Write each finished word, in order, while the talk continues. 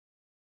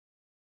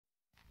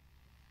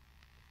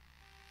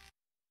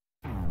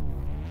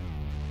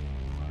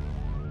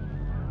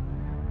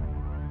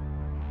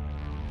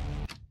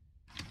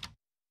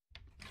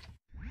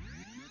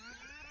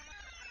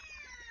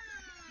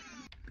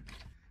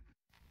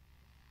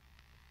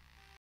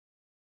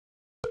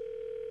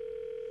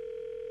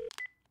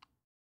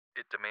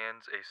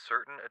demands a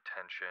certain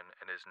attention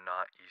and is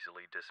not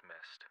easily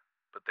dismissed.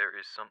 But there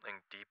is something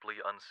deeply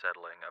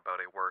unsettling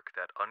about a work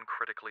that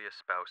uncritically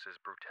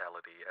espouses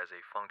brutality as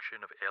a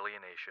function of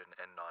alienation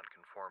and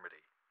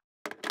nonconformity.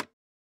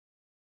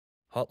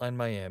 Hotline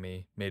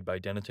Miami, made by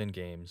Denton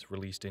Games,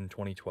 released in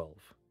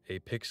 2012, a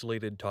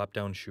pixelated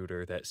top-down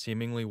shooter that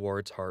seemingly wore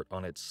its heart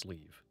on its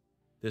sleeve.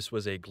 This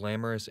was a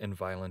glamorous and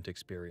violent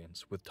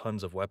experience, with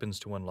tons of weapons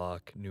to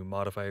unlock, new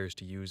modifiers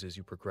to use as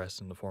you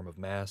progress in the form of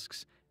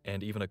masks,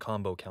 and even a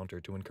combo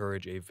counter to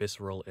encourage a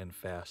visceral and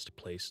fast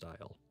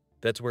playstyle.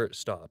 That's where it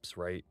stops,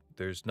 right?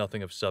 There's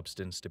nothing of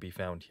substance to be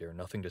found here,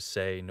 nothing to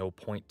say, no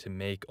point to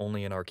make,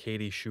 only an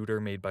arcadey shooter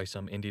made by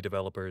some indie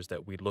developers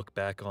that we'd look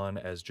back on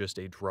as just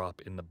a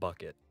drop in the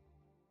bucket.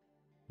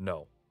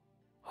 No.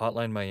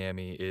 Hotline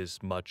Miami is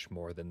much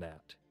more than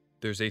that.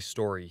 There's a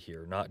story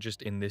here, not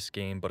just in this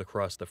game, but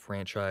across the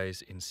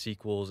franchise, in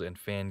sequels and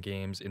fan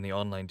games, in the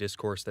online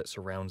discourse that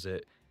surrounds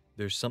it.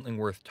 There's something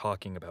worth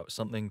talking about,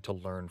 something to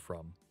learn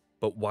from.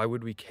 But why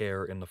would we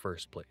care in the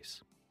first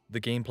place? The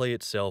gameplay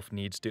itself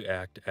needs to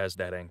act as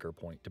that anchor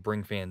point, to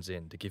bring fans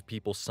in, to give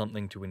people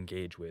something to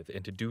engage with,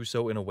 and to do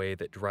so in a way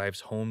that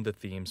drives home the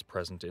themes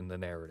present in the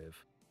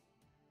narrative.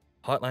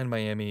 Hotline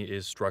Miami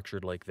is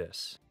structured like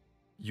this.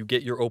 You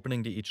get your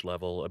opening to each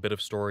level, a bit of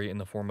story in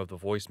the form of the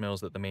voicemails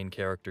that the main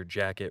character,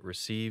 Jacket,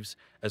 receives,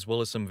 as well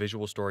as some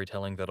visual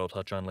storytelling that I'll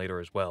touch on later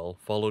as well,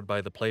 followed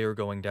by the player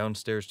going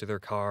downstairs to their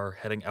car,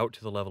 heading out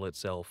to the level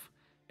itself,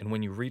 and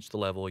when you reach the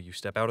level, you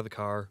step out of the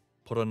car,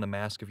 put on the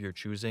mask of your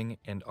choosing,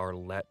 and are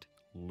let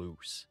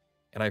loose.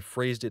 And I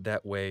phrased it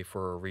that way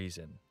for a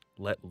reason.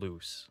 Let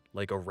loose,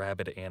 like a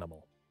rabid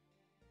animal.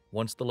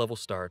 Once the level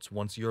starts,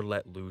 once you're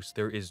let loose,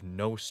 there is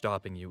no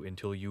stopping you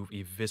until you've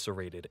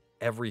eviscerated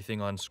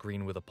everything on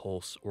screen with a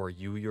pulse or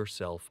you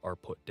yourself are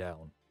put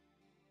down.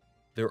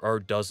 There are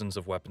dozens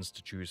of weapons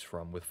to choose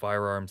from, with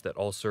firearms that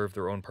all serve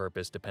their own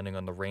purpose depending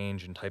on the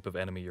range and type of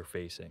enemy you're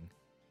facing.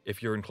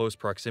 If you're in close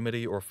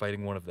proximity or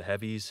fighting one of the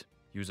heavies,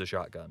 use a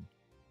shotgun.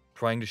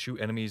 Trying to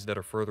shoot enemies that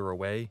are further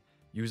away,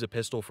 use a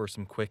pistol for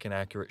some quick and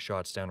accurate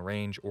shots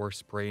downrange, or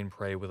spray and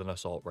pray with an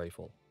assault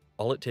rifle.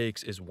 All it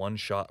takes is one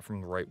shot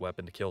from the right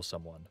weapon to kill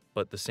someone,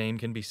 but the same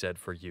can be said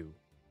for you.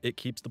 It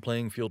keeps the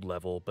playing field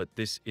level, but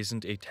this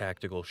isn't a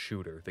tactical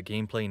shooter. The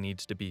gameplay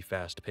needs to be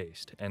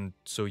fast-paced, and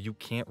so you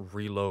can't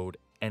reload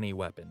any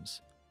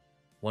weapons.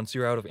 Once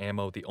you're out of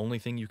ammo, the only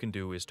thing you can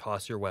do is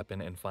toss your weapon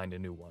and find a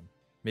new one.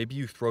 Maybe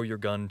you throw your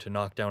gun to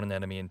knock down an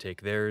enemy and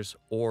take theirs,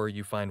 or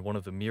you find one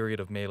of the myriad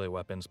of melee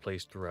weapons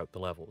placed throughout the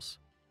levels.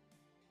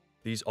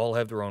 These all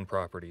have their own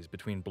properties,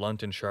 between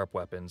blunt and sharp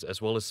weapons,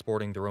 as well as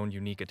sporting their own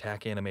unique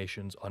attack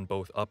animations on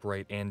both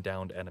upright and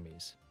downed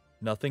enemies.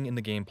 Nothing in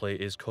the gameplay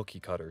is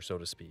cookie cutter, so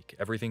to speak.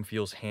 Everything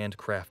feels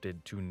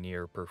handcrafted to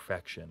near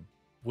perfection.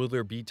 Will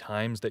there be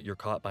times that you're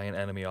caught by an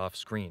enemy off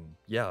screen?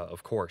 Yeah,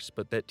 of course,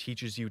 but that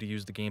teaches you to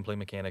use the gameplay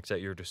mechanics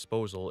at your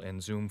disposal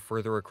and zoom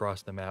further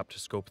across the map to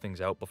scope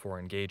things out before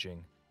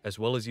engaging, as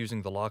well as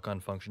using the lock-on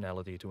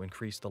functionality to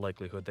increase the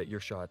likelihood that your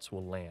shots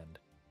will land.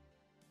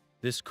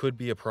 This could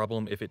be a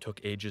problem if it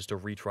took ages to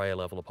retry a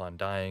level upon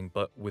dying,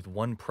 but with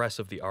one press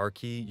of the R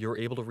key, you're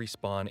able to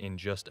respawn in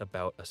just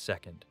about a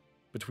second.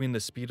 Between the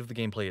speed of the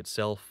gameplay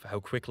itself,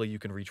 how quickly you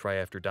can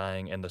retry after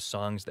dying, and the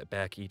songs that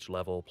back each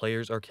level,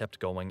 players are kept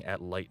going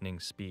at lightning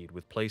speed,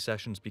 with play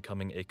sessions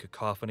becoming a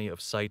cacophony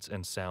of sights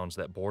and sounds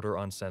that border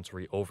on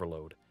sensory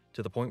overload,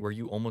 to the point where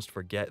you almost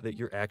forget that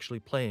you're actually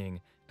playing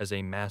as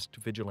a masked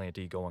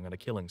vigilante going on a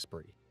killing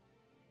spree.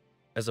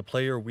 As a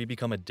player, we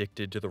become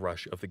addicted to the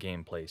rush of the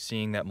gameplay,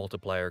 seeing that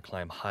multiplier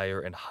climb higher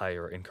and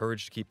higher,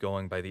 encouraged to keep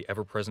going by the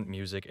ever-present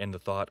music and the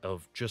thought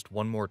of just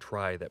one more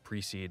try that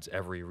precedes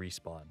every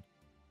respawn.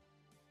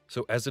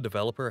 So as a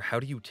developer, how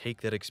do you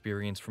take that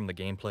experience from the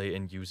gameplay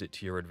and use it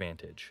to your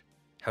advantage?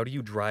 How do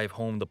you drive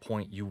home the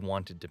point you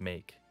wanted to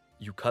make?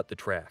 You cut the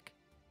track.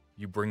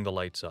 You bring the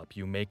lights up.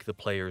 You make the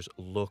players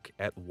look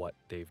at what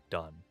they've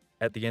done.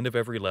 At the end of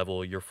every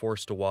level, you're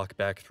forced to walk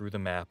back through the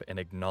map and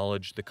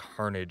acknowledge the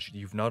carnage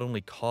you've not only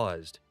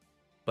caused,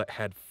 but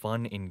had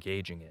fun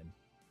engaging in.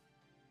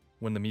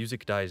 When the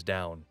music dies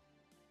down,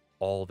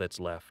 all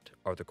that's left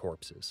are the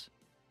corpses.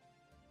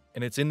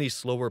 And it's in these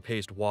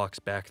slower-paced walks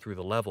back through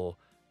the level,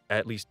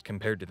 at least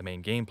compared to the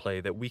main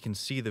gameplay, that we can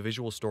see the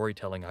visual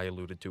storytelling I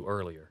alluded to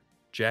earlier.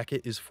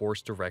 Jacket is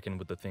forced to reckon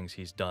with the things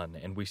he's done,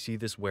 and we see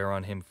this wear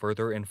on him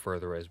further and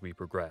further as we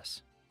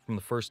progress. From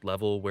the first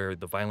level, where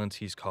the violence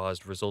he's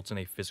caused results in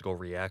a physical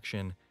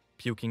reaction,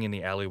 puking in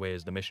the alleyway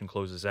as the mission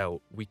closes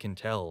out, we can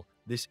tell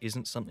this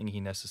isn't something he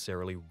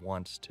necessarily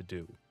wants to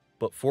do.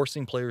 But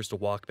forcing players to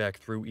walk back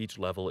through each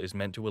level is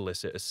meant to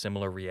elicit a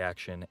similar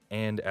reaction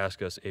and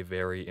ask us a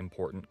very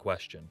important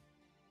question.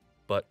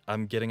 But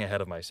I'm getting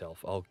ahead of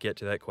myself. I'll get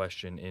to that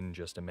question in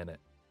just a minute.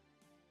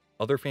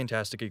 Other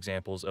fantastic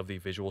examples of the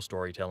visual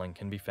storytelling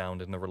can be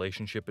found in the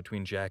relationship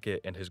between Jacket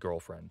and his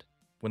girlfriend.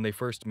 When they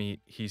first meet,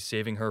 he's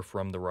saving her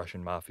from the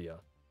Russian mafia.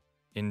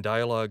 In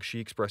dialogue, she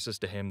expresses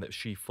to him that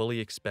she fully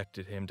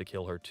expected him to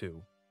kill her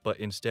too, but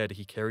instead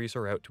he carries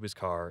her out to his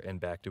car and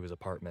back to his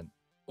apartment.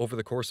 Over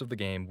the course of the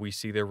game, we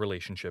see their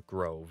relationship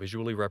grow,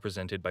 visually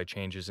represented by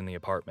changes in the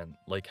apartment,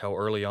 like how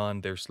early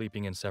on they're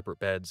sleeping in separate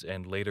beds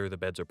and later the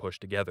beds are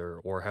pushed together,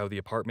 or how the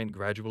apartment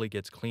gradually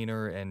gets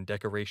cleaner and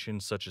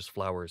decorations such as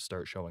flowers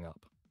start showing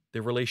up.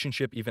 Their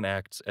relationship even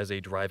acts as a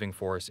driving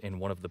force in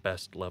one of the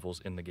best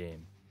levels in the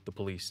game, the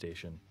police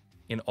station.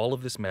 In all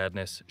of this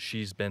madness,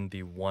 she's been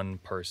the one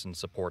person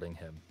supporting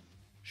him.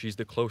 She's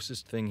the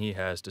closest thing he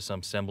has to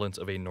some semblance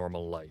of a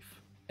normal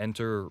life.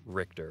 Enter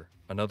Richter,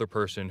 another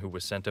person who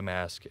was sent a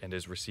mask and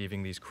is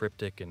receiving these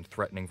cryptic and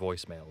threatening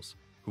voicemails,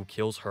 who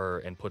kills her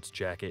and puts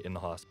Jacket in the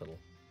hospital.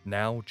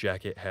 Now,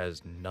 Jacket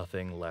has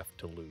nothing left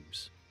to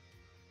lose.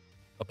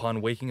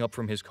 Upon waking up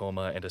from his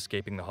coma and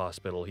escaping the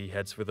hospital, he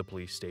heads for the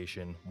police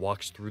station,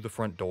 walks through the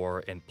front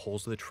door, and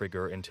pulls the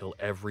trigger until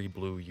every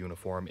blue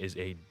uniform is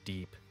a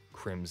deep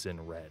crimson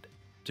red.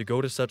 To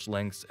go to such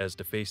lengths as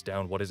to face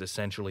down what is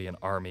essentially an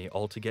army,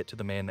 all to get to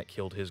the man that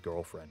killed his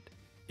girlfriend.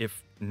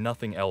 If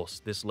nothing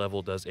else, this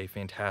level does a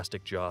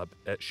fantastic job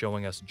at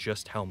showing us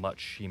just how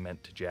much she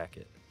meant to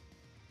Jacket.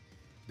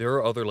 There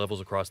are other levels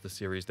across the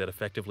series that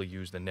effectively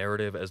use the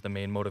narrative as the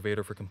main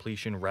motivator for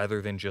completion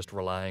rather than just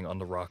relying on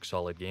the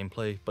rock-solid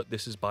gameplay, but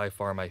this is by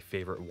far my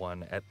favorite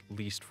one, at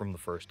least from the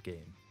first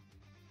game.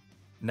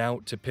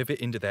 Now, to pivot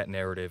into that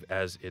narrative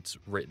as it's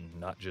written,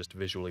 not just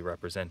visually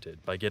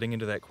represented, by getting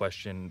into that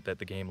question that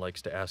the game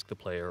likes to ask the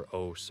player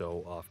oh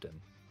so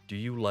often. Do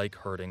you like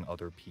hurting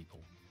other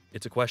people?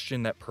 It's a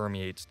question that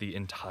permeates the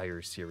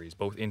entire series,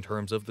 both in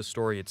terms of the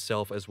story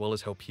itself as well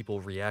as how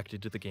people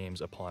reacted to the games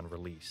upon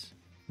release.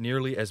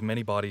 Nearly as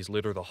many bodies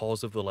litter the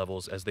halls of the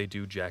levels as they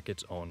do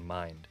Jacket's own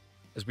mind.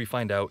 As we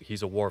find out,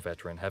 he's a war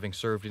veteran, having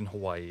served in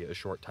Hawaii a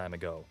short time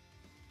ago.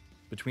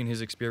 Between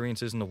his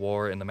experiences in the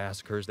war and the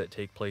massacres that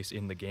take place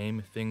in the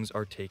game, things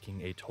are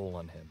taking a toll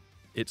on him.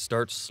 It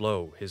starts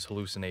slow, his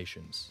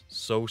hallucinations.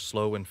 So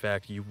slow, in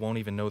fact, you won't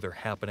even know they're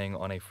happening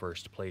on a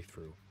first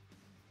playthrough.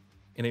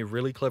 In a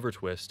really clever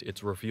twist,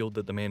 it's revealed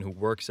that the man who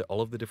works at all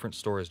of the different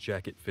stores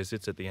Jacket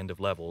visits at the end of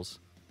levels,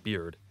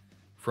 Beard,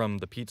 from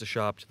the pizza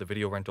shop to the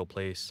video rental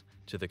place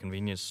to the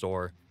convenience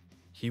store,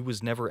 he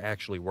was never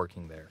actually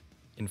working there.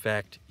 In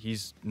fact,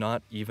 he's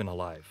not even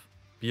alive.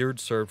 Beard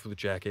served with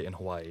Jacket in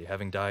Hawaii,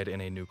 having died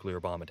in a nuclear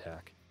bomb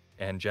attack,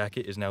 and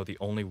Jacket is now the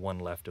only one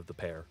left of the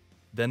pair.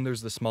 Then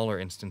there's the smaller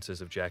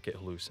instances of Jacket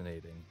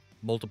hallucinating,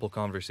 multiple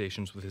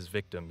conversations with his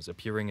victims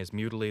appearing as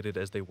mutilated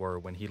as they were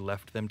when he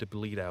left them to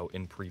bleed out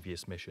in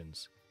previous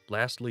missions.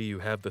 Lastly, you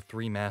have the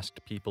three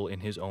masked people in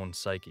his own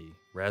psyche,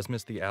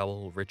 Rasmus the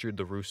Owl, Richard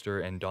the Rooster,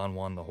 and Don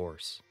Juan the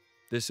Horse.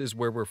 This is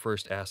where we're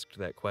first asked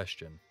that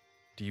question.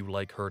 Do you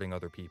like hurting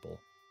other people?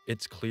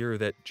 It's clear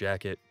that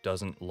Jacket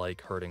doesn't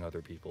like hurting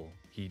other people.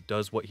 He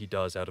does what he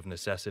does out of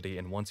necessity,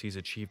 and once he's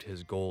achieved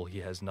his goal, he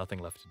has nothing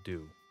left to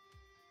do.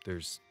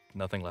 There's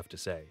nothing left to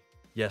say.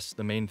 Yes,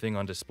 the main thing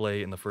on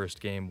display in the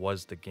first game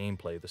was the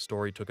gameplay. The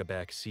story took a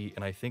back seat,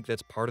 and I think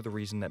that's part of the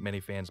reason that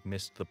many fans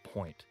missed the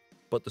point.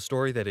 But the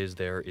story that is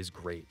there is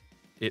great.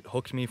 It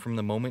hooked me from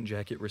the moment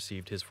Jacket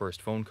received his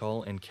first phone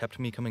call and kept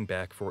me coming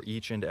back for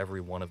each and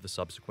every one of the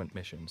subsequent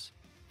missions.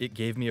 It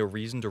gave me a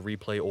reason to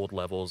replay old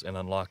levels and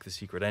unlock the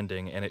secret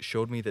ending, and it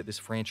showed me that this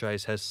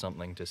franchise has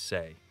something to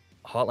say.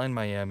 Hotline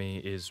Miami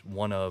is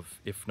one of,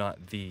 if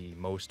not the,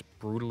 most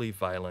brutally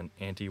violent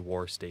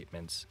anti-war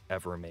statements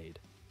ever made.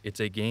 It's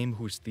a game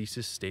whose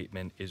thesis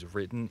statement is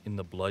written in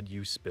the blood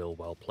you spill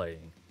while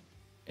playing,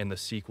 and the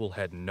sequel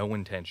had no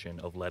intention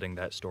of letting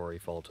that story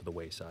fall to the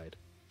wayside.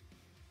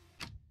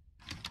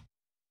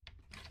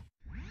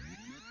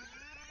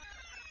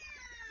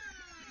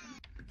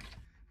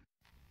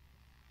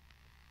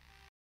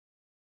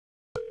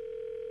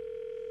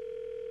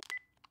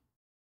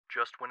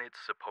 Just when it's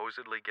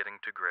supposedly getting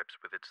to grips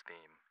with its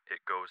theme,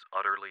 it goes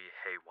utterly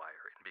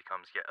haywire and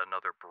becomes yet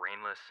another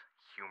brainless,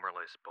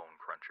 humorless bone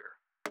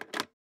cruncher.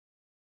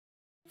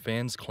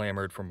 Fans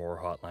clamored for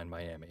more Hotline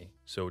Miami,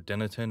 so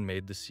Dennaton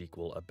made the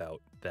sequel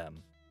about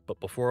them. But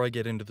before I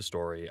get into the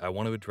story, I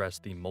want to address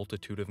the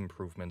multitude of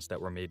improvements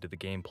that were made to the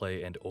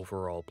gameplay and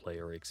overall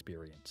player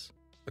experience.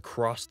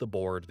 Across the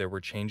board, there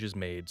were changes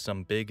made,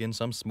 some big and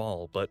some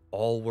small, but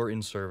all were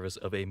in service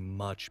of a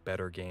much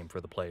better game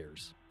for the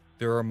players.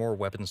 There are more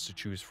weapons to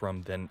choose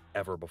from than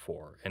ever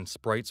before, and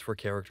sprites for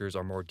characters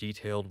are more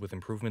detailed with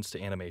improvements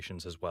to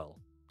animations as well.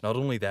 Not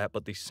only that,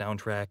 but the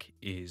soundtrack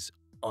is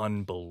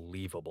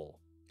unbelievable.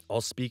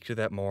 I'll speak to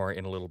that more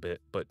in a little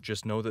bit, but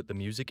just know that the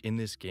music in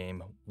this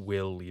game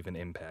will leave an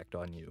impact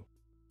on you.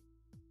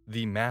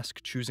 The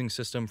mask choosing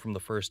system from the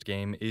first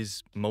game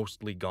is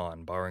mostly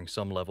gone, barring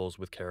some levels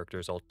with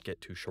characters I'll get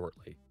to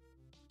shortly.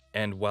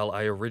 And while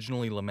I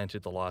originally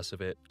lamented the loss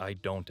of it, I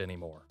don't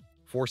anymore.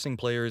 Forcing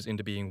players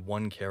into being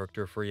one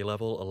character for a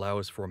level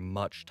allows for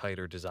much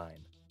tighter design.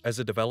 As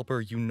a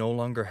developer, you no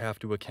longer have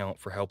to account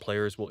for how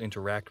players will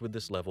interact with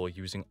this level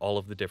using all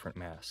of the different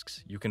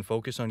masks. You can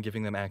focus on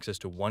giving them access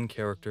to one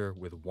character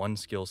with one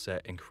skill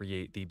set and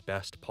create the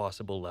best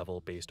possible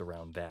level based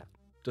around that.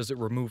 Does it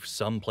remove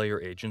some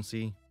player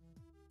agency?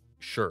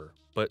 Sure,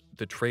 but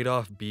the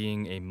trade-off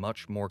being a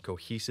much more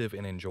cohesive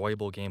and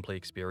enjoyable gameplay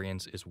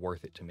experience is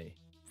worth it to me.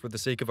 For the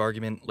sake of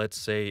argument,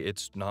 let's say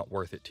it's not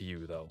worth it to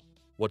you though.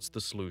 What's the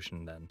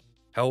solution then?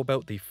 How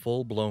about the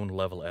full-blown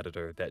level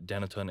editor that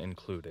Dennaton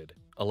included,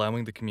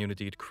 allowing the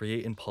community to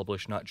create and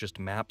publish not just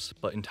maps,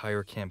 but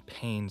entire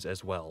campaigns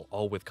as well,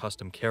 all with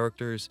custom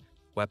characters,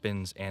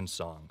 weapons, and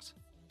songs.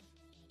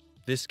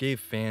 This gave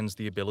fans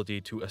the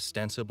ability to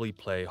ostensibly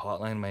play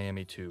Hotline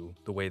Miami 2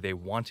 the way they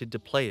wanted to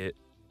play it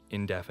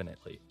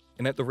indefinitely.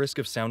 And at the risk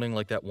of sounding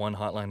like that one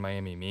Hotline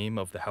Miami meme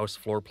of the house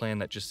floor plan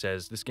that just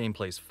says, "This game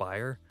plays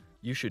fire,"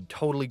 you should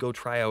totally go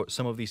try out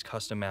some of these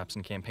custom maps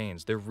and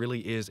campaigns. There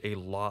really is a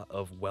lot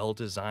of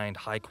well-designed,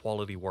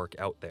 high-quality work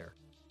out there.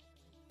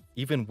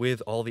 Even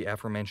with all the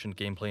aforementioned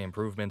gameplay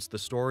improvements, the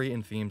story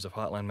and themes of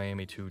Hotline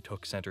Miami 2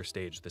 took center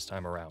stage this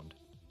time around.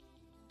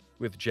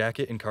 With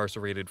Jacket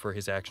incarcerated for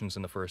his actions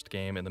in the first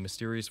game and the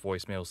mysterious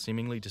voicemail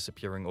seemingly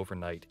disappearing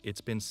overnight, it's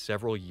been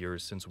several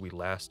years since we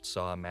last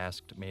saw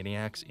masked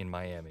maniacs in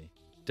Miami.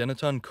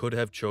 Dennaton could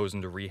have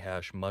chosen to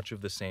rehash much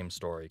of the same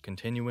story,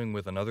 continuing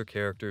with another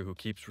character who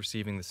keeps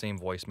receiving the same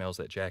voicemails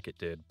that Jacket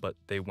did, but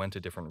they went a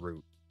different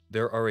route.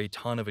 There are a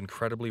ton of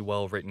incredibly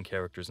well-written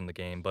characters in the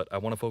game, but I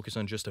want to focus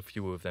on just a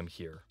few of them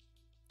here.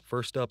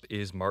 First up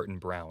is Martin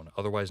Brown,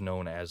 otherwise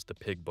known as the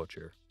Pig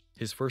Butcher.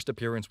 His first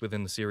appearance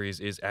within the series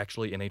is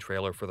actually in a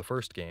trailer for the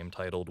first game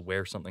titled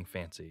Wear Something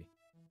Fancy.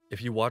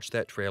 If you watch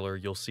that trailer,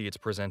 you'll see it's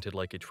presented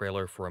like a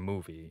trailer for a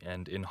movie,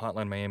 and in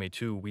Hotline Miami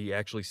 2, we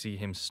actually see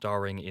him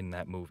starring in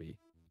that movie.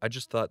 I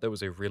just thought that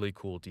was a really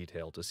cool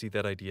detail to see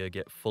that idea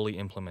get fully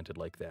implemented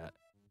like that.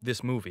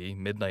 This movie,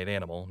 Midnight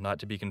Animal, not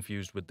to be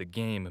confused with the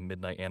game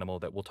Midnight Animal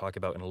that we'll talk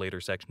about in a later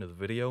section of the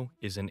video,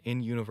 is an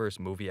in-universe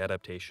movie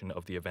adaptation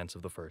of the events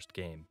of the first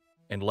game.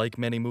 And like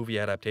many movie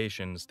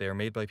adaptations, they are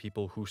made by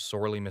people who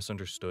sorely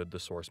misunderstood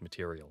the source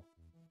material.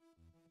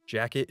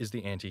 Jacket is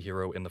the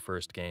anti-hero in the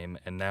first game,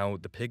 and now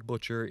the Pig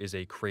Butcher is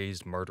a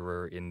crazed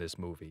murderer in this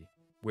movie.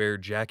 Where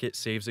Jacket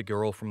saves a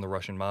girl from the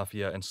Russian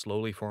mafia and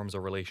slowly forms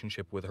a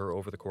relationship with her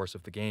over the course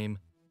of the game,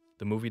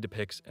 the movie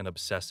depicts an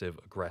obsessive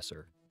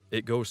aggressor.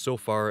 It goes so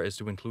far as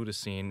to include a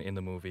scene in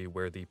the movie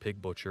where the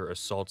Pig Butcher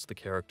assaults the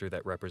character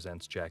that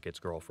represents Jacket's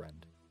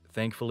girlfriend.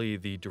 Thankfully,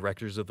 the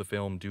directors of the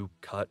film do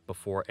cut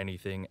before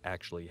anything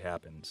actually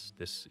happens.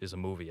 This is a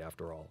movie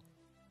after all.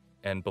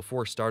 And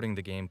before starting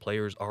the game,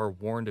 players are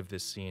warned of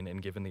this scene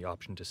and given the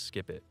option to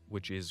skip it,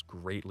 which is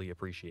greatly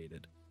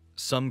appreciated.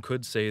 Some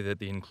could say that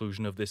the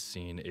inclusion of this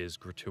scene is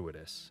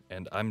gratuitous,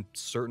 and I'm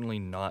certainly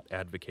not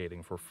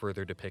advocating for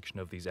further depiction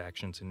of these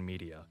actions in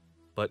media,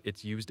 but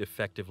it's used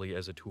effectively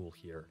as a tool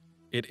here.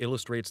 It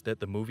illustrates that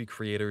the movie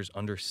creators'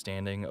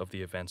 understanding of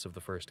the events of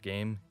the first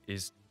game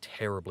is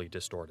terribly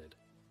distorted.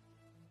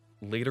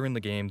 Later in the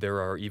game, there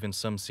are even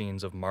some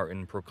scenes of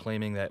Martin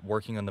proclaiming that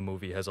working on the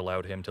movie has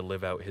allowed him to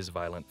live out his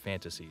violent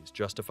fantasies,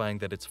 justifying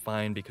that it's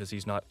fine because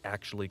he's not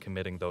actually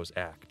committing those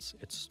acts.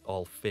 It's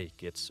all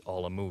fake, it's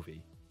all a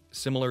movie.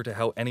 Similar to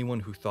how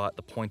anyone who thought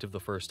the point of the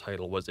first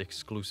title was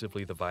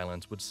exclusively the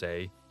violence would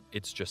say,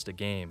 it's just a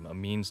game, a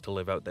means to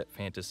live out that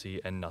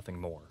fantasy and nothing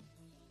more.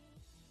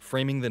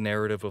 Framing the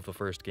narrative of the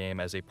first game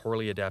as a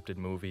poorly adapted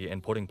movie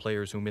and putting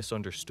players who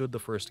misunderstood the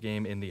first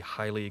game in the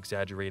highly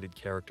exaggerated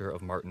character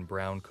of Martin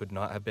Brown could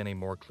not have been a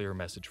more clear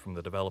message from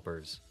the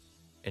developers.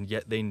 And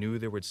yet they knew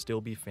there would still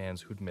be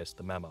fans who'd missed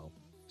the memo.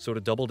 So to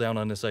double down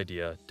on this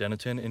idea,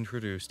 Dennaton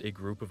introduced a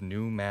group of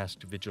new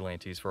masked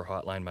vigilantes for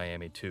Hotline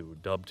Miami 2,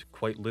 dubbed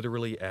quite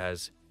literally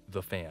as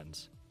the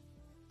Fans.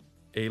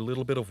 A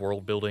little bit of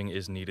world building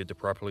is needed to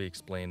properly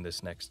explain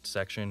this next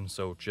section,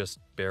 so just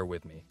bear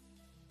with me.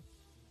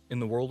 In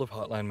the world of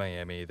Hotline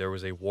Miami, there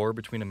was a war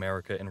between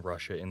America and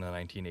Russia in the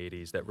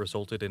 1980s that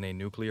resulted in a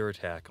nuclear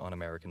attack on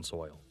American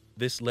soil.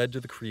 This led to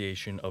the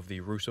creation of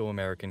the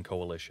Russo-American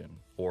Coalition,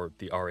 or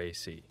the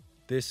RAC.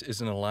 This is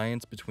an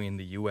alliance between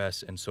the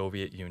US and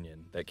Soviet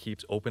Union that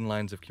keeps open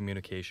lines of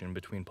communication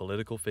between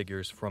political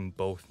figures from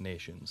both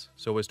nations,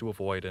 so as to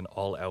avoid an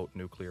all-out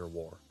nuclear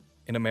war.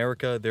 In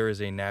America, there is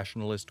a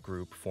nationalist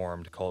group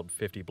formed called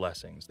 50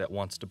 Blessings that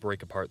wants to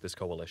break apart this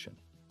coalition.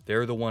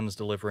 They're the ones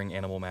delivering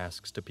animal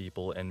masks to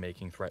people and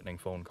making threatening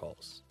phone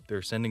calls.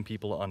 They're sending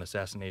people on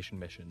assassination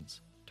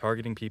missions,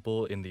 targeting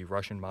people in the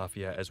Russian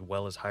mafia as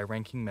well as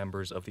high-ranking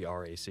members of the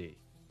RAC.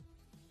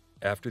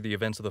 After the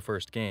events of the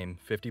first game,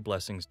 50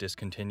 Blessings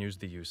discontinues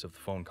the use of the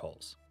phone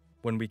calls.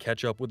 When we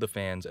catch up with the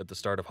fans at the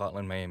start of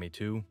Hotline Miami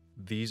 2,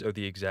 these are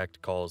the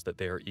exact calls that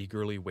they are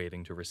eagerly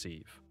waiting to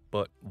receive.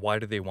 But why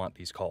do they want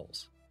these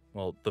calls?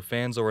 Well, the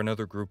Fans are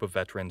another group of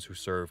veterans who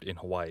served in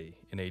Hawaii,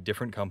 in a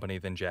different company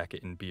than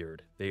Jacket and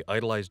Beard. They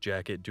idolize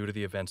Jacket due to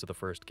the events of the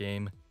first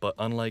game, but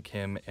unlike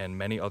him and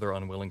many other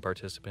unwilling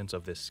participants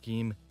of this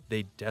scheme,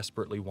 they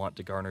desperately want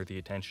to garner the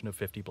attention of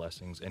 50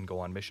 Blessings and go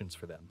on missions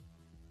for them.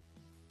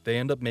 They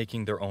end up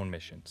making their own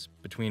missions,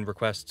 between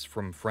requests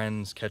from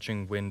friends,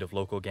 catching wind of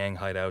local gang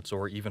hideouts,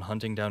 or even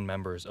hunting down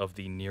members of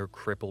the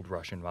near-crippled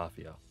Russian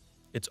mafia.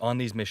 It's on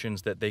these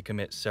missions that they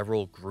commit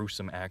several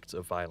gruesome acts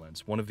of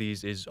violence. One of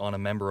these is on a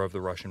member of the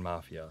Russian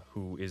mafia,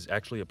 who is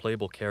actually a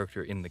playable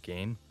character in the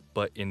game,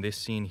 but in this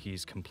scene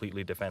he's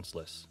completely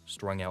defenseless,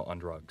 strung out on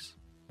drugs.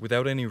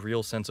 Without any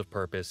real sense of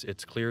purpose,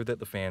 it's clear that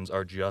the fans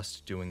are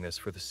just doing this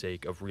for the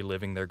sake of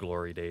reliving their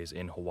glory days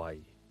in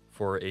Hawaii,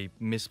 for a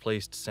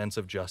misplaced sense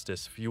of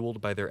justice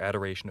fueled by their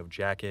adoration of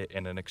Jacket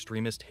and an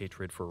extremist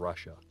hatred for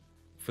Russia,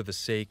 for the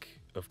sake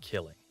of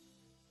killing.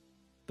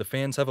 The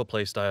fans have a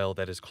playstyle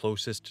that is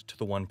closest to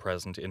the one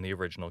present in the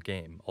original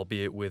game,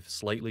 albeit with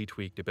slightly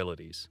tweaked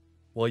abilities.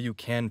 While you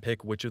can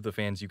pick which of the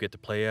fans you get to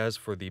play as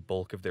for the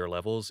bulk of their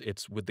levels,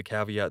 it's with the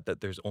caveat that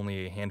there's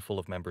only a handful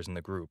of members in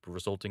the group,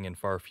 resulting in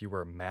far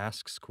fewer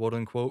masks,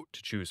 quote-unquote,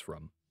 to choose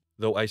from.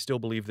 Though I still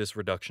believe this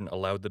reduction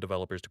allowed the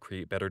developers to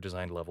create better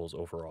designed levels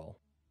overall.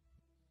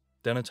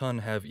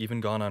 Dennaton have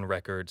even gone on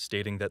record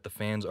stating that the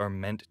fans are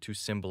meant to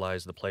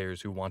symbolize the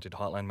players who wanted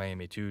Hotline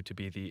Miami 2 to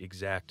be the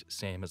exact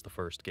same as the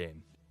first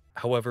game.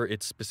 However,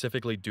 it's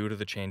specifically due to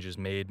the changes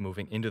made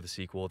moving into the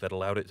sequel that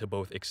allowed it to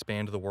both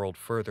expand the world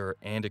further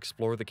and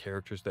explore the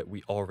characters that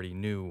we already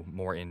knew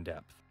more in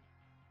depth.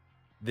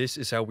 This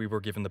is how we were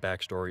given the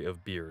backstory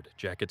of Beard,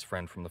 Jacket's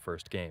friend from the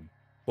first game.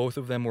 Both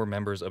of them were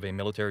members of a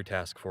military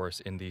task force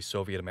in the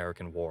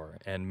Soviet-American War,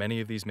 and many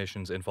of these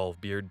missions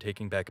involve Beard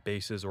taking back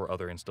bases or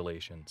other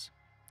installations.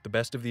 The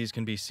best of these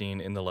can be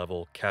seen in the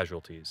level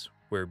Casualties,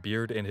 where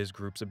Beard and his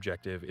group's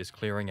objective is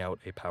clearing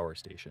out a power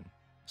station.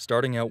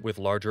 Starting out with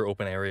larger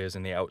open areas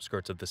in the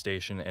outskirts of the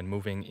station and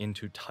moving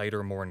into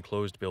tighter, more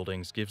enclosed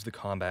buildings gives the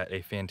combat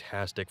a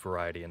fantastic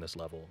variety in this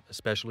level,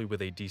 especially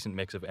with a decent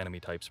mix of enemy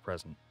types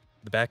present.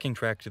 The backing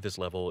track to this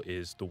level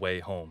is The Way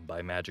Home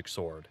by Magic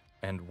Sword,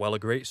 and while a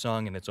great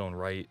song in its own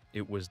right,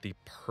 it was the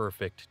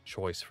perfect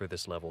choice for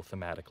this level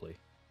thematically.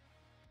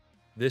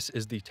 This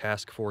is the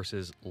task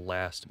force's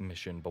last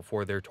mission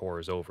before their tour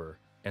is over,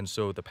 and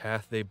so the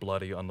path they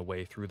bloody on the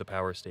way through the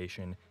power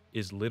station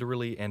is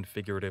literally and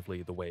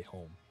figuratively the way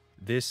home.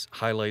 This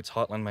highlights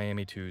Hotline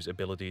Miami 2's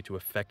ability to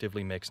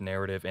effectively mix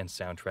narrative and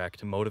soundtrack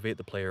to motivate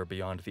the player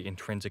beyond the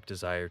intrinsic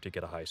desire to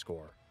get a high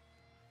score.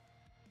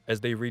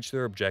 As they reach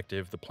their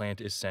objective, the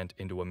plant is sent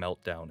into a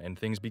meltdown and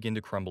things begin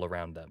to crumble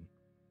around them.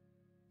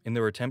 In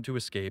their attempt to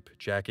escape,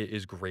 Jacket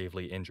is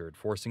gravely injured,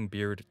 forcing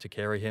Beard to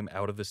carry him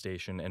out of the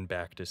station and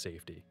back to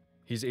safety.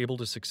 He's able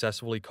to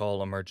successfully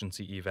call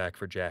emergency evac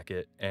for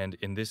Jacket, and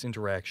in this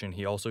interaction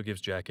he also gives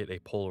Jacket a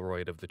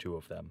Polaroid of the two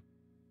of them.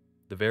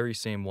 The very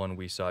same one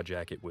we saw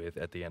Jacket with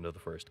at the end of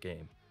the first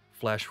game.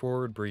 Flash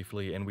forward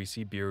briefly and we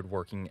see Beard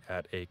working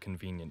at a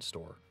convenience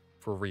store.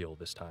 For real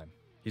this time.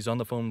 He's on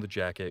the phone with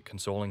Jacket,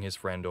 consoling his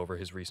friend over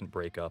his recent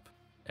breakup,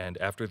 and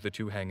after the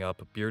two hang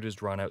up, Beard is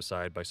drawn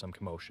outside by some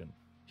commotion.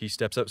 He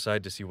steps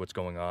outside to see what's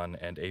going on,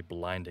 and a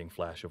blinding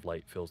flash of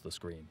light fills the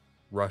screen.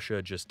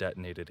 Russia just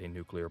detonated a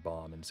nuclear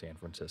bomb in San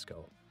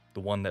Francisco, the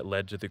one that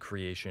led to the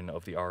creation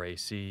of the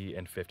RAC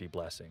and 50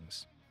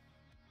 Blessings.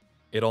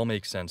 It all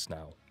makes sense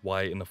now,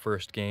 why in the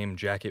first game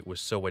Jacket was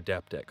so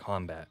adept at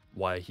combat,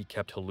 why he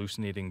kept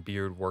hallucinating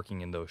Beard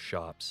working in those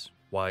shops,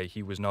 why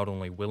he was not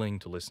only willing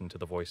to listen to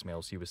the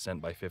voicemails he was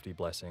sent by 50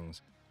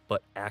 Blessings,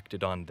 but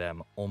acted on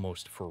them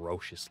almost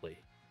ferociously.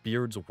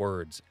 Beard's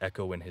words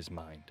echo in his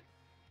mind.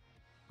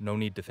 "No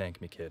need to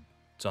thank me, kid.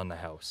 It's on the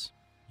house.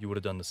 You would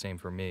have done the same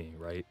for me,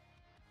 right?"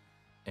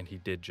 And he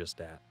did just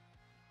that.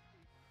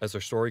 As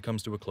our story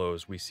comes to a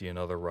close, we see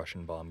another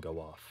Russian bomb go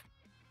off,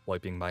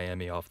 wiping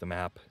Miami off the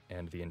map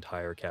and the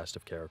entire cast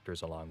of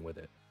characters along with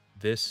it.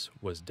 This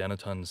was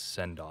Dennaton's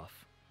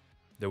send-off.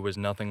 There was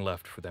nothing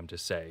left for them to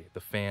say.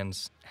 The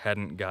fans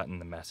hadn't gotten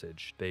the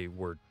message. They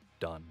were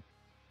done.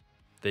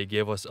 They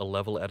gave us a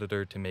level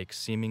editor to make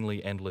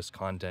seemingly endless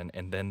content,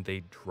 and then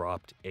they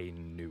dropped a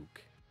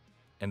nuke.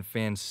 And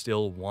fans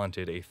still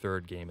wanted a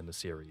third game in the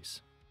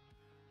series.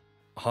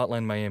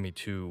 Hotline Miami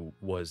 2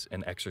 was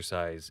an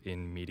exercise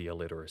in media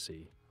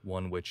literacy,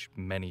 one which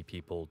many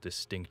people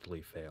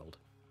distinctly failed.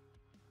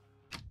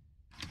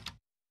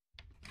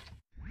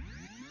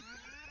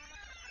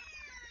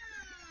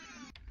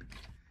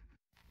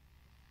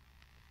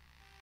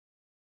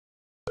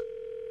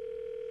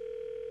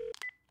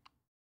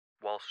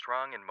 While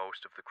strong in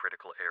most of the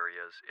critical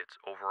areas, its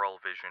overall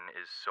vision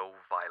is so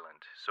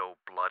violent, so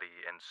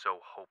bloody, and so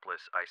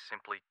hopeless I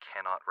simply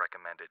cannot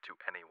recommend it to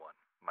anyone,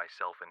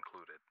 myself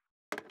included.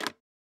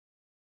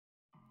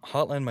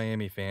 Hotline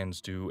Miami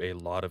fans do a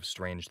lot of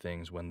strange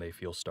things when they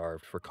feel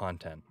starved for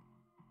content.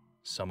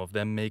 Some of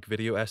them make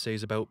video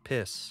essays about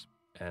piss,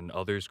 and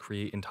others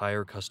create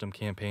entire custom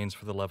campaigns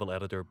for the level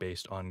editor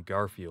based on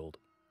Garfield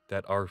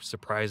that are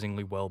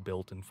surprisingly well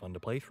built and fun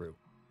to play through.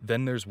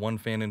 Then there's one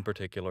fan in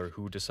particular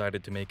who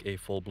decided to make a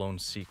full-blown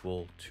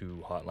sequel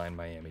to Hotline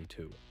Miami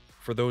 2.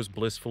 For those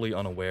blissfully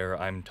unaware,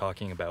 I'm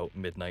talking about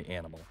Midnight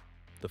Animal,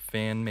 the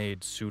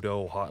fan-made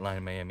pseudo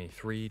Hotline Miami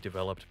 3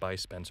 developed by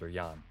Spencer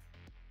Yan.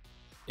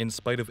 In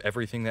spite of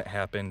everything that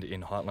happened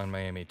in Hotline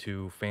Miami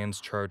 2, fans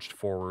charged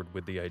forward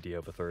with the idea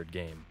of a third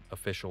game,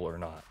 official or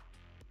not.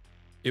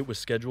 It was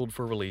scheduled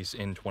for release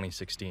in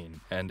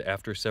 2016, and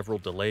after several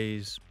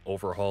delays,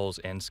 overhauls,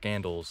 and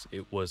scandals,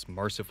 it was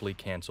mercifully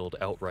cancelled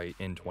outright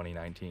in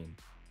 2019.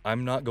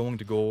 I'm not going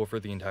to go over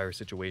the entire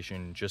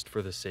situation just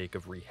for the sake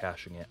of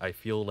rehashing it. I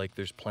feel like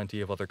there's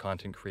plenty of other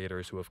content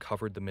creators who have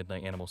covered the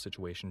Midnight Animal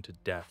situation to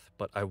death,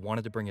 but I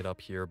wanted to bring it up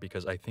here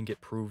because I think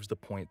it proves the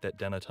point that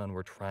Dennaton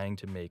were trying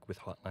to make with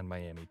Hotline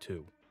Miami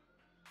 2.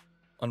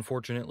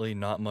 Unfortunately,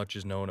 not much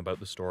is known about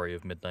the story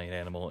of Midnight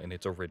Animal in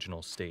its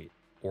original state,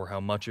 or how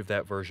much of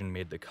that version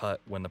made the cut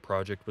when the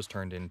project was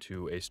turned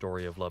into a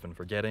story of love and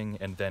forgetting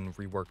and then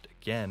reworked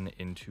again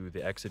into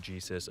the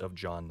exegesis of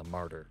John the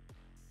Martyr.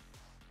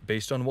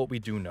 Based on what we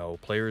do know,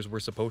 players were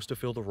supposed to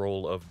fill the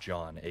role of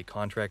John, a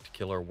contract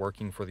killer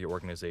working for the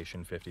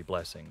organization 50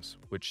 Blessings,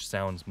 which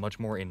sounds much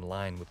more in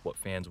line with what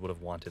fans would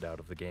have wanted out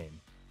of the game.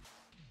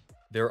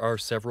 There are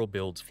several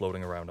builds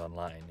floating around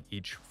online,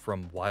 each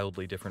from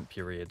wildly different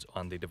periods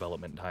on the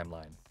development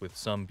timeline, with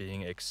some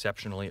being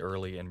exceptionally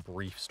early and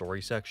brief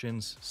story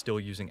sections, still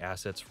using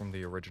assets from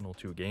the original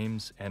 2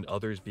 games, and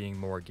others being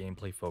more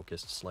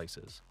gameplay-focused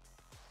slices.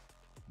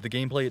 The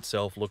gameplay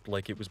itself looked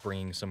like it was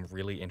bringing some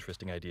really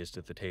interesting ideas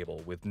to the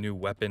table, with new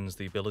weapons,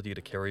 the ability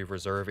to carry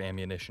reserve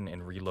ammunition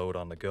and reload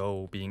on the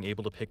go, being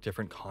able to pick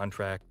different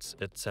contracts,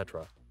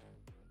 etc.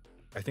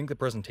 I think the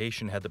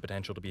presentation had the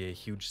potential to be a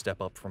huge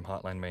step up from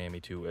Hotline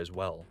Miami 2 as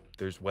well.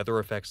 There's weather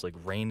effects like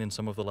rain in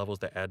some of the levels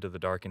that add to the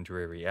dark and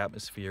dreary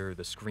atmosphere,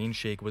 the screen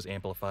shake was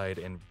amplified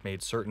and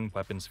made certain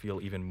weapons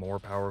feel even more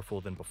powerful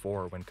than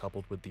before when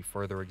coupled with the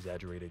further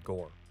exaggerated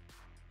gore.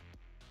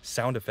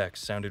 Sound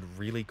effects sounded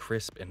really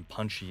crisp and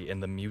punchy,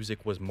 and the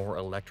music was more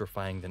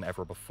electrifying than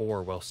ever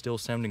before while still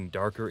sounding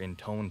darker in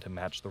tone to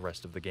match the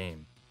rest of the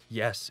game.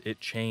 Yes, it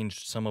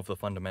changed some of the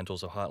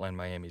fundamentals of Hotline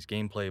Miami's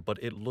gameplay, but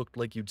it looked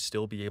like you'd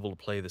still be able to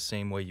play the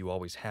same way you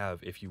always have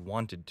if you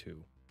wanted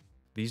to.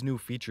 These new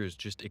features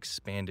just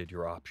expanded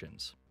your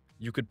options.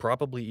 You could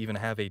probably even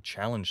have a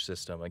challenge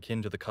system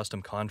akin to the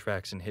custom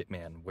contracts in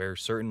Hitman, where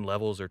certain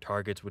levels or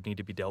targets would need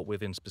to be dealt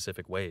with in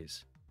specific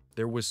ways.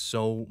 There was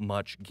so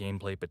much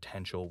gameplay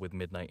potential with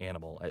Midnight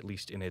Animal, at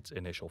least in its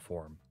initial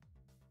form.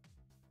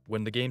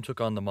 When the game took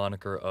on the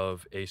moniker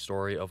of A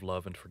Story of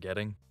Love and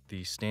Forgetting,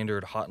 the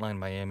standard Hotline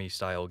Miami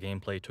style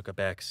gameplay took a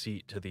back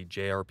seat to the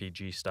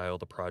JRPG style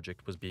the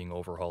project was being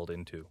overhauled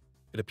into.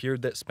 It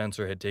appeared that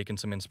Spencer had taken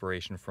some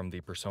inspiration from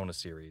the Persona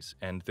series,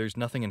 and there's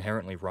nothing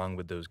inherently wrong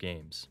with those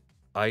games.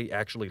 I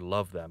actually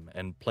love them,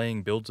 and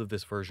playing builds of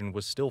this version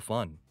was still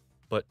fun.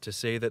 But to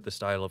say that the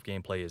style of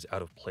gameplay is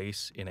out of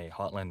place in a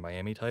Hotline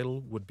Miami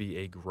title would be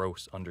a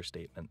gross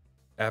understatement.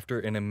 After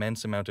an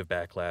immense amount of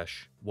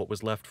backlash, what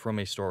was left from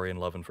A Story in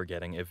Love and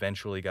Forgetting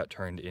eventually got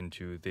turned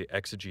into the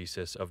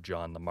exegesis of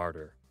John the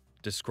Martyr.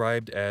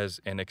 Described as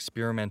an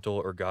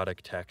experimental ergodic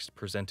text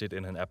presented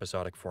in an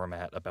episodic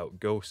format about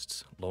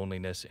ghosts,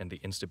 loneliness, and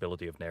the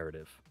instability of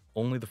narrative.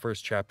 Only the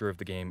first chapter of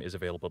the game is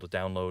available to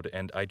download,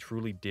 and I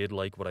truly did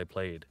like what I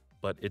played,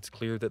 but it's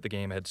clear that the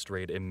game had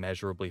strayed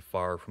immeasurably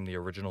far from the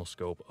original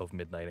scope of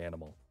Midnight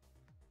Animal.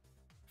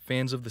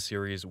 Fans of the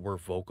series were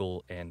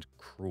vocal and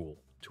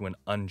cruel to an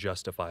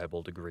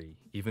unjustifiable degree,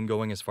 even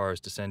going as far as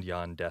to send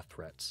Jan death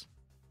threats.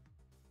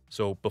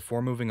 So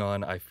before moving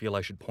on, I feel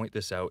I should point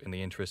this out in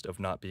the interest of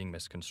not being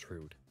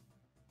misconstrued.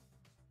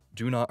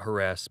 Do not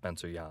harass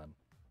Spencer Jan.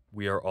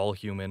 We are all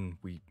human,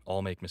 we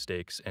all make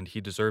mistakes, and he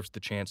deserves the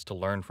chance to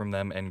learn from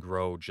them and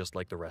grow just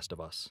like the rest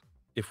of us.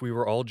 If we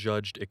were all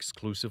judged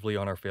exclusively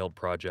on our failed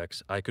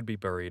projects, I could be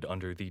buried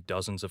under the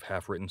dozens of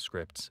half-written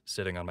scripts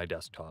sitting on my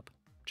desktop.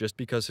 Just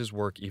because his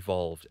work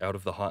evolved out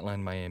of the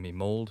Hotline Miami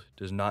mold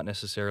does not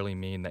necessarily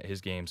mean that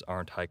his games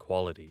aren't high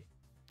quality.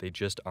 They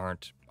just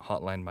aren't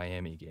Hotline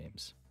Miami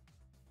games.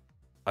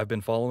 I've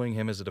been following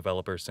him as a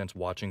developer since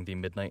watching the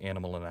Midnight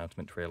Animal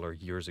announcement trailer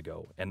years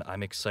ago, and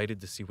I'm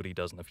excited to see what he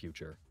does in the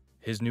future.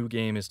 His new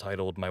game is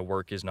titled My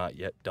Work Is Not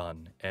Yet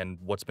Done, and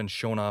what's been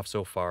shown off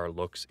so far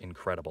looks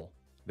incredible.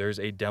 There's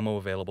a demo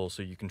available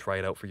so you can try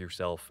it out for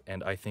yourself,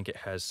 and I think it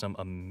has some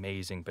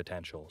amazing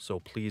potential, so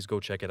please go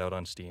check it out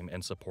on Steam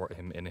and support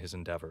him in his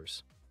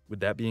endeavors. With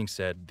that being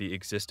said, the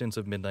existence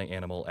of Midnight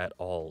Animal at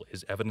all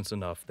is evidence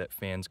enough that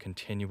fans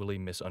continually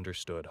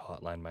misunderstood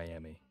Hotline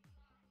Miami.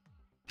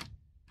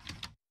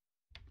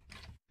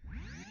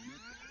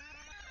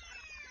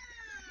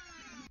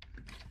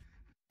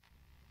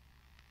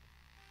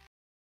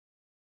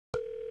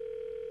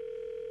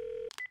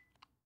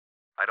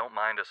 I don't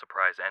mind a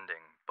surprise ending,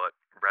 but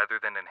rather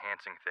than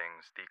enhancing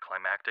things, the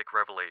climactic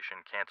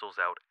revelation cancels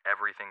out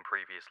everything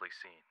previously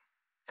seen.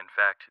 In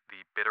fact,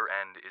 the bitter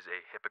end is a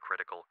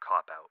hypocritical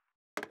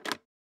cop-out.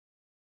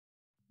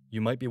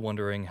 You might be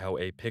wondering how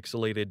a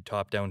pixelated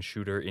top-down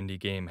shooter indie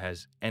game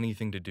has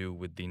anything to do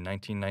with the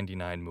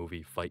 1999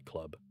 movie Fight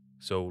Club.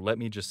 So let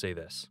me just say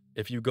this.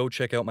 If you go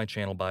check out my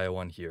channel bio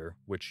on here,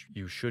 which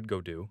you should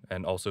go do,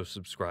 and also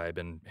subscribe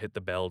and hit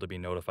the bell to be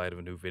notified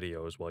of new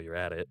videos while you're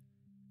at it,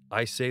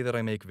 I say that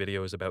I make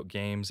videos about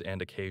games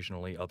and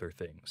occasionally other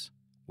things.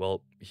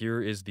 Well, here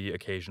is the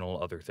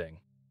occasional other thing.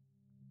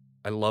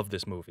 I love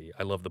this movie,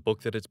 I love the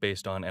book that it's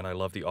based on, and I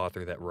love the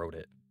author that wrote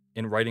it.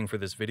 In writing for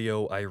this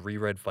video, I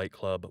reread Fight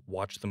Club,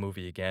 watched the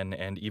movie again,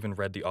 and even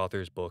read the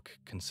author's book,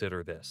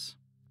 Consider This.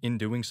 In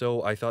doing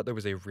so, I thought there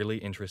was a really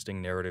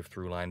interesting narrative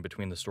throughline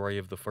between the story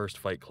of the first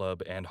Fight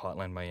Club and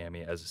Hotline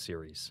Miami as a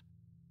series.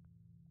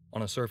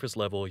 On a surface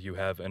level, you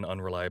have an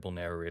unreliable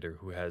narrator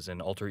who has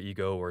an alter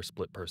ego or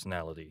split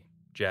personality,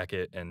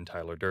 Jacket and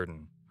Tyler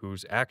Durden,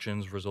 whose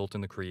actions result in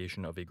the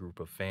creation of a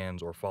group of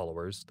fans or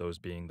followers, those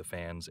being the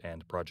fans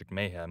and Project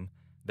Mayhem,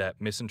 that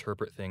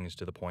misinterpret things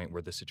to the point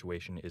where the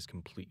situation is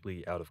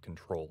completely out of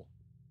control,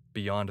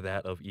 beyond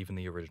that of even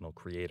the original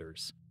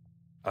creators,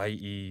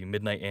 i.e.,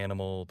 Midnight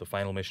Animal, the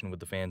final mission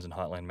with the fans in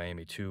Hotline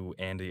Miami 2,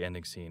 and the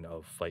ending scene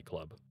of Fight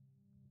Club.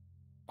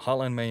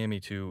 Hotline Miami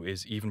 2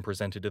 is even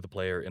presented to the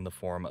player in the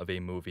form of a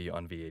movie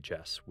on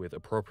VHS, with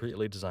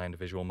appropriately designed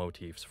visual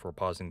motifs for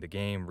pausing the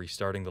game,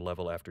 restarting the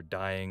level after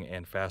dying,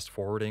 and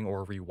fast-forwarding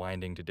or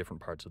rewinding to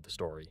different parts of the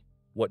story.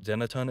 What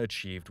Dennaton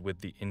achieved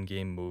with the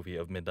in-game movie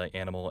of Midnight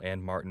Animal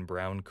and Martin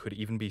Brown could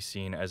even be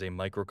seen as a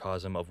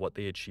microcosm of what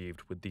they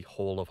achieved with the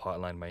whole of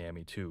Hotline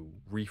Miami 2,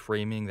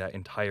 reframing that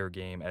entire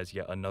game as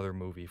yet another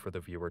movie for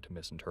the viewer to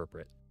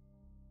misinterpret.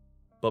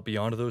 But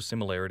beyond those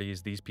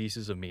similarities, these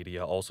pieces of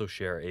media also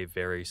share a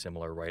very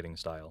similar writing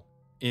style.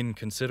 In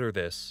Consider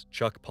This,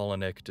 Chuck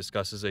Palahniuk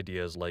discusses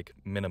ideas like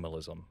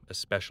minimalism,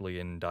 especially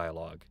in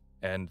dialogue,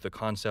 and the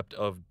concept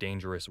of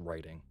dangerous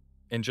writing.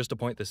 And just to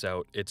point this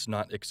out, it's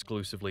not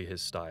exclusively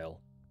his style,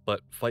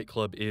 but Fight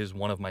Club is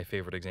one of my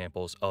favorite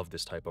examples of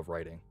this type of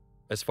writing.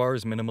 As far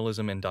as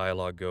minimalism and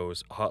dialogue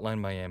goes, Hotline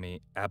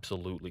Miami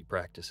absolutely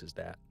practices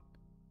that.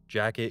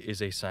 Jacket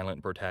is a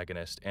silent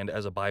protagonist, and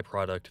as a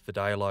byproduct, the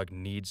dialogue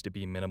needs to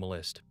be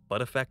minimalist,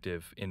 but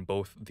effective in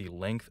both the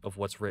length of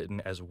what's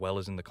written as well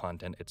as in the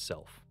content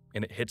itself,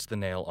 and it hits the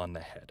nail on the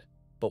head.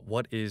 But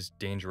what is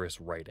dangerous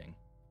writing?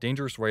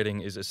 Dangerous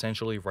writing is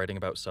essentially writing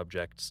about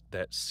subjects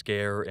that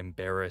scare,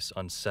 embarrass,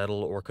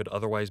 unsettle, or could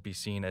otherwise be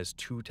seen as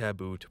too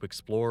taboo to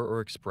explore or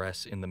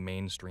express in the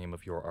mainstream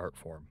of your art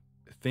form.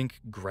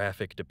 Think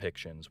graphic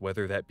depictions,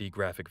 whether that be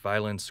graphic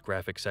violence,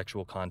 graphic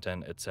sexual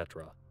content,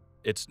 etc.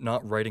 It's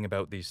not writing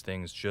about these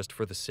things just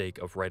for the sake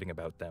of writing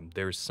about them.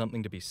 There's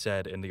something to be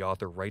said, and the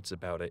author writes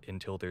about it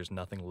until there's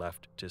nothing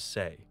left to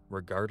say,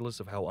 regardless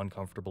of how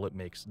uncomfortable it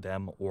makes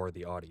them or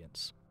the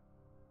audience.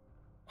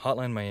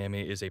 Hotline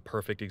Miami is a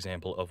perfect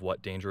example of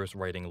what dangerous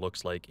writing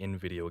looks like in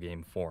video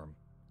game form.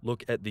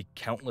 Look at the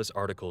countless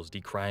articles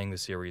decrying the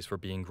series for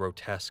being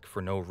grotesque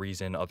for no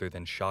reason other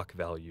than shock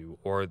value,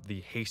 or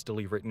the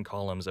hastily written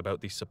columns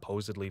about the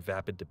supposedly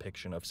vapid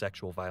depiction of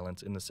sexual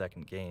violence in the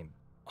second game.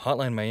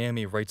 Hotline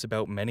Miami writes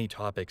about many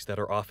topics that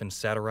are often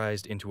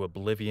satirized into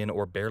oblivion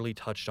or barely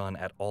touched on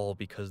at all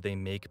because they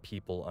make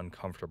people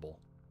uncomfortable.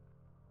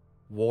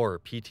 War,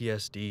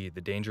 PTSD,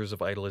 the dangers of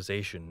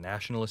idolization,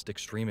 nationalist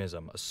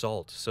extremism,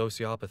 assault,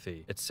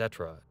 sociopathy,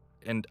 etc.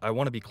 And I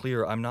want to be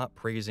clear, I'm not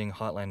praising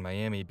Hotline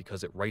Miami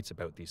because it writes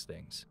about these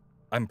things.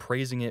 I'm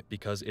praising it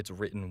because it's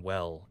written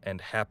well and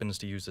happens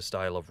to use a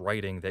style of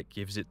writing that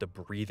gives it the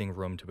breathing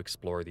room to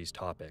explore these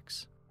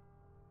topics.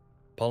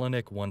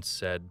 Palahniuk once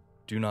said,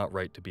 "Do not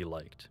write to be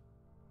liked,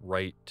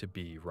 write to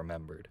be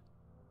remembered."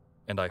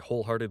 And I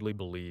wholeheartedly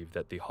believe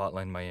that the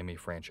Hotline Miami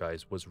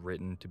franchise was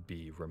written to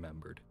be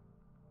remembered.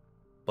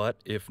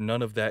 But if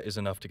none of that is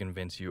enough to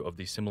convince you of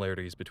the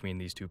similarities between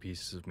these two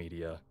pieces of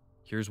media,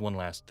 here's one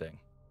last thing.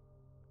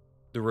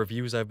 The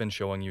reviews I've been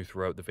showing you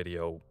throughout the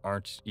video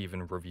aren't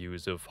even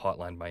reviews of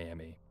Hotline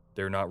Miami.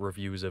 They're not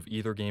reviews of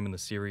either game in the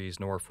series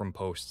nor from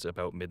posts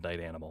about Midnight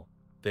Animal.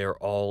 They are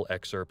all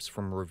excerpts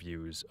from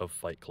reviews of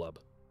Fight Club.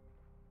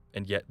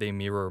 And yet they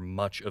mirror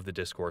much of the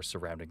discourse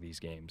surrounding these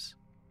games.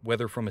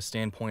 Whether from a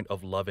standpoint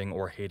of loving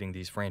or hating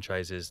these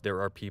franchises,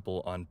 there are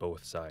people on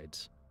both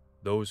sides.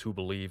 Those who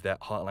believe that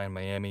Hotline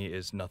Miami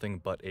is nothing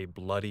but a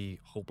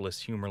bloody,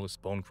 hopeless, humorless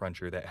bone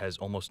cruncher that has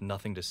almost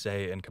nothing to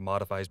say and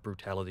commodifies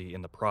brutality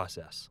in the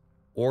process.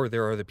 Or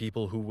there are the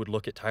people who would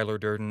look at Tyler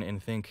Durden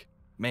and think,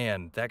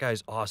 man, that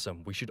guy's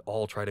awesome, we should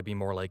all try to be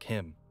more like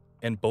him.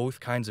 And both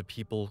kinds of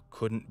people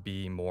couldn't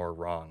be more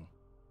wrong.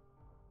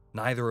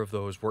 Neither of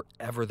those were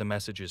ever the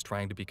messages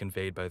trying to be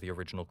conveyed by the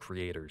original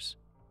creators.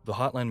 The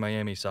Hotline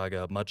Miami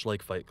saga, much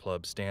like Fight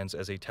Club, stands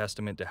as a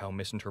testament to how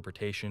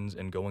misinterpretations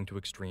and going to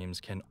extremes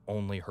can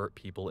only hurt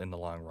people in the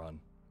long run.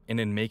 And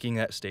in making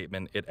that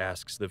statement, it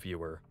asks the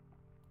viewer,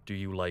 do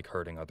you like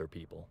hurting other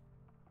people?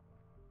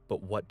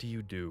 But what do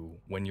you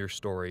do when your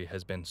story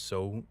has been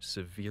so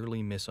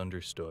severely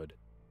misunderstood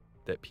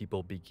that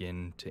people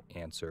begin to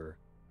answer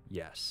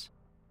yes?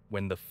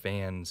 When the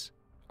fans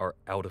are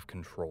out of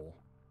control?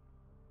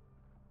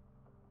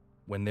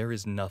 When there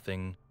is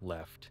nothing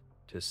left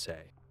to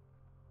say?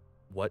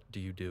 What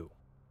do?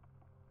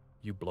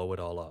 You blow it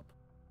all up.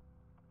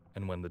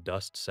 And when the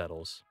dust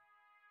settles,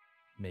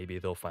 maybe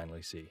they'll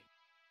finally see.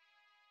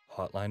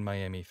 Hotline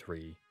Miami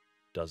 3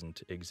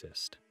 doesn't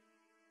exist.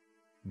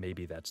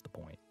 Maybe that's the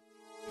point.